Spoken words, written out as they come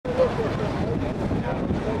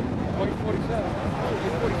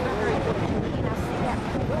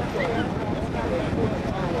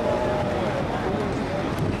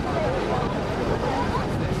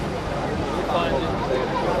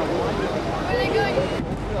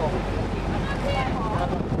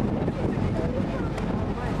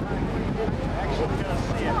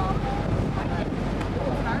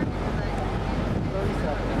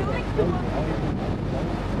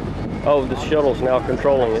Oh, the shuttle's now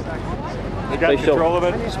controlling it. They got control of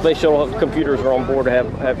it? Space shuttle computers are on board to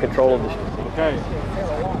have control of this. Okay.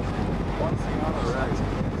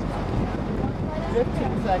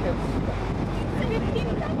 15 seconds.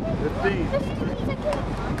 15.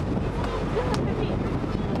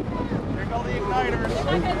 Here go the igniters.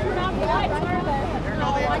 Here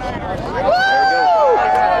go the igniters.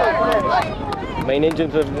 Main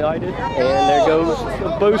engines have ignited, and there goes the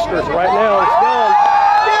boosters right now. It's gone.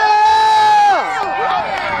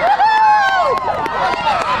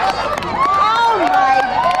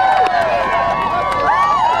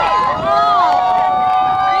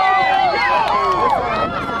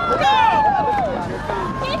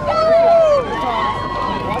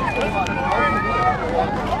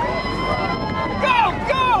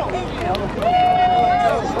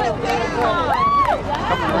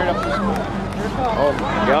 Oh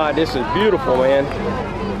my God, this is beautiful, man.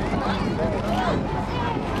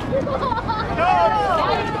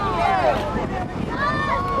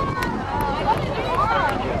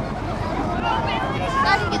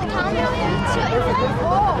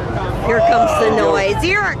 Here comes the noise.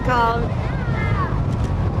 Here it comes.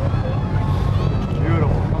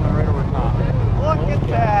 Beautiful. Coming right over top. Look at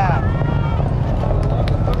that.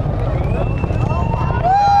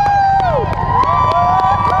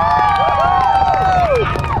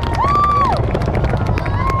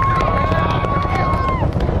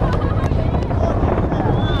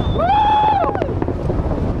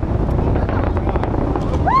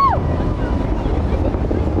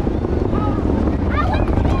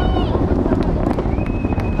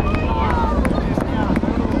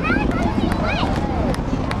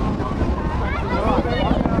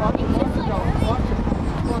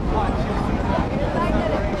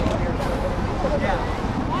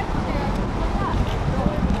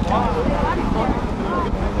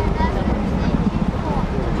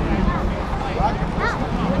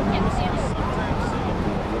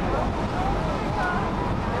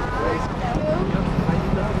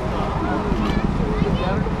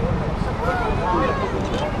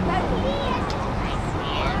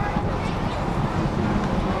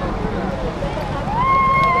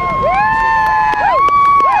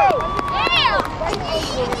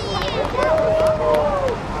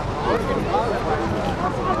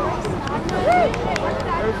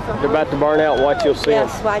 They're about to burn out. Watch, you'll see them.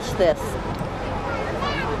 Yes, watch this.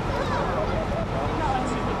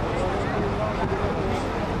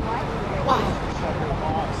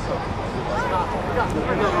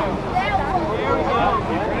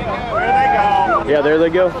 There they go. Yeah, there they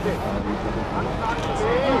go.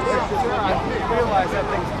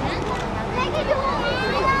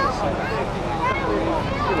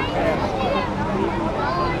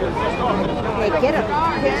 They get a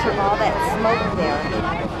picture of all that smoke there.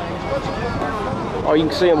 Oh, you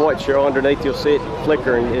can see them, what, Cheryl? Underneath, you'll see it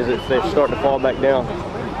flickering as they're starting to fall back down.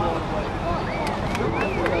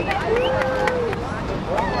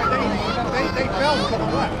 They fell to the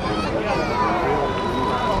left.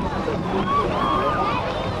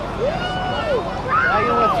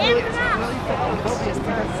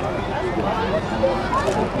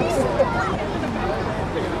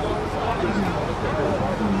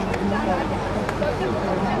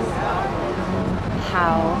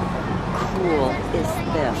 How cool is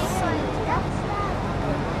this?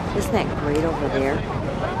 Isn't that great over there?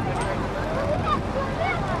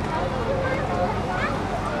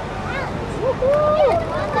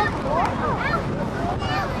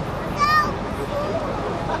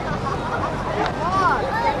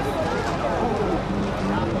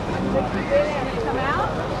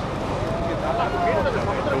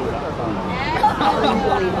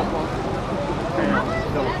 Unbelievable.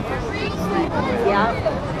 Yeah.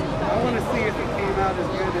 I want to see if it came out as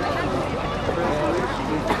good as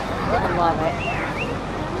I love it.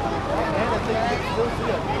 That was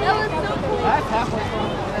so cool. That's halfway.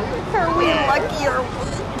 Are we lucky or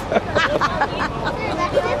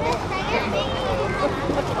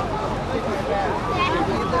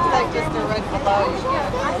looks like just a red cloud.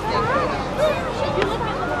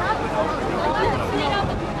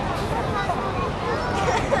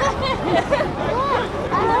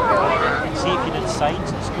 See if you did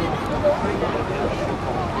sights and stuff.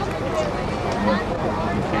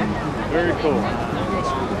 Very cool.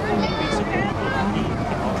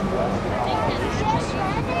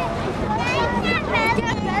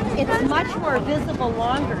 It's much more visible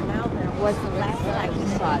longer now than it was the last time we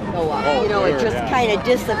saw it go up. Oh, You know, it sure, just yeah. kind of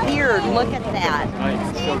disappeared. Look at that.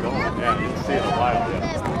 It's still going. Yeah, you can see it alive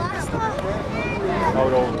yet. Oh,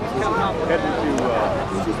 no. Heading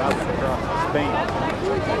to south across Spain.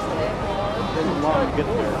 It didn't long to get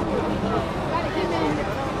there.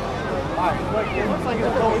 It looks like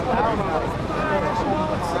it's going down now.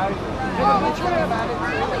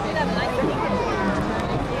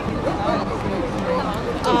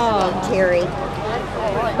 Oh, Terry.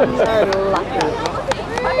 You're lucky.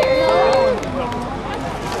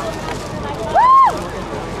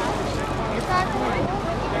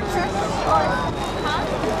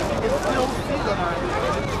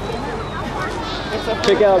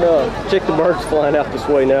 Check the birds flying out this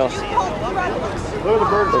way now. Look at the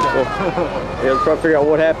birds. Yeah, let's try to figure out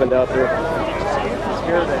what happened out there.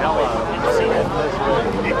 Scared the hell out of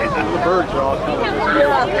them. The birds are all coming.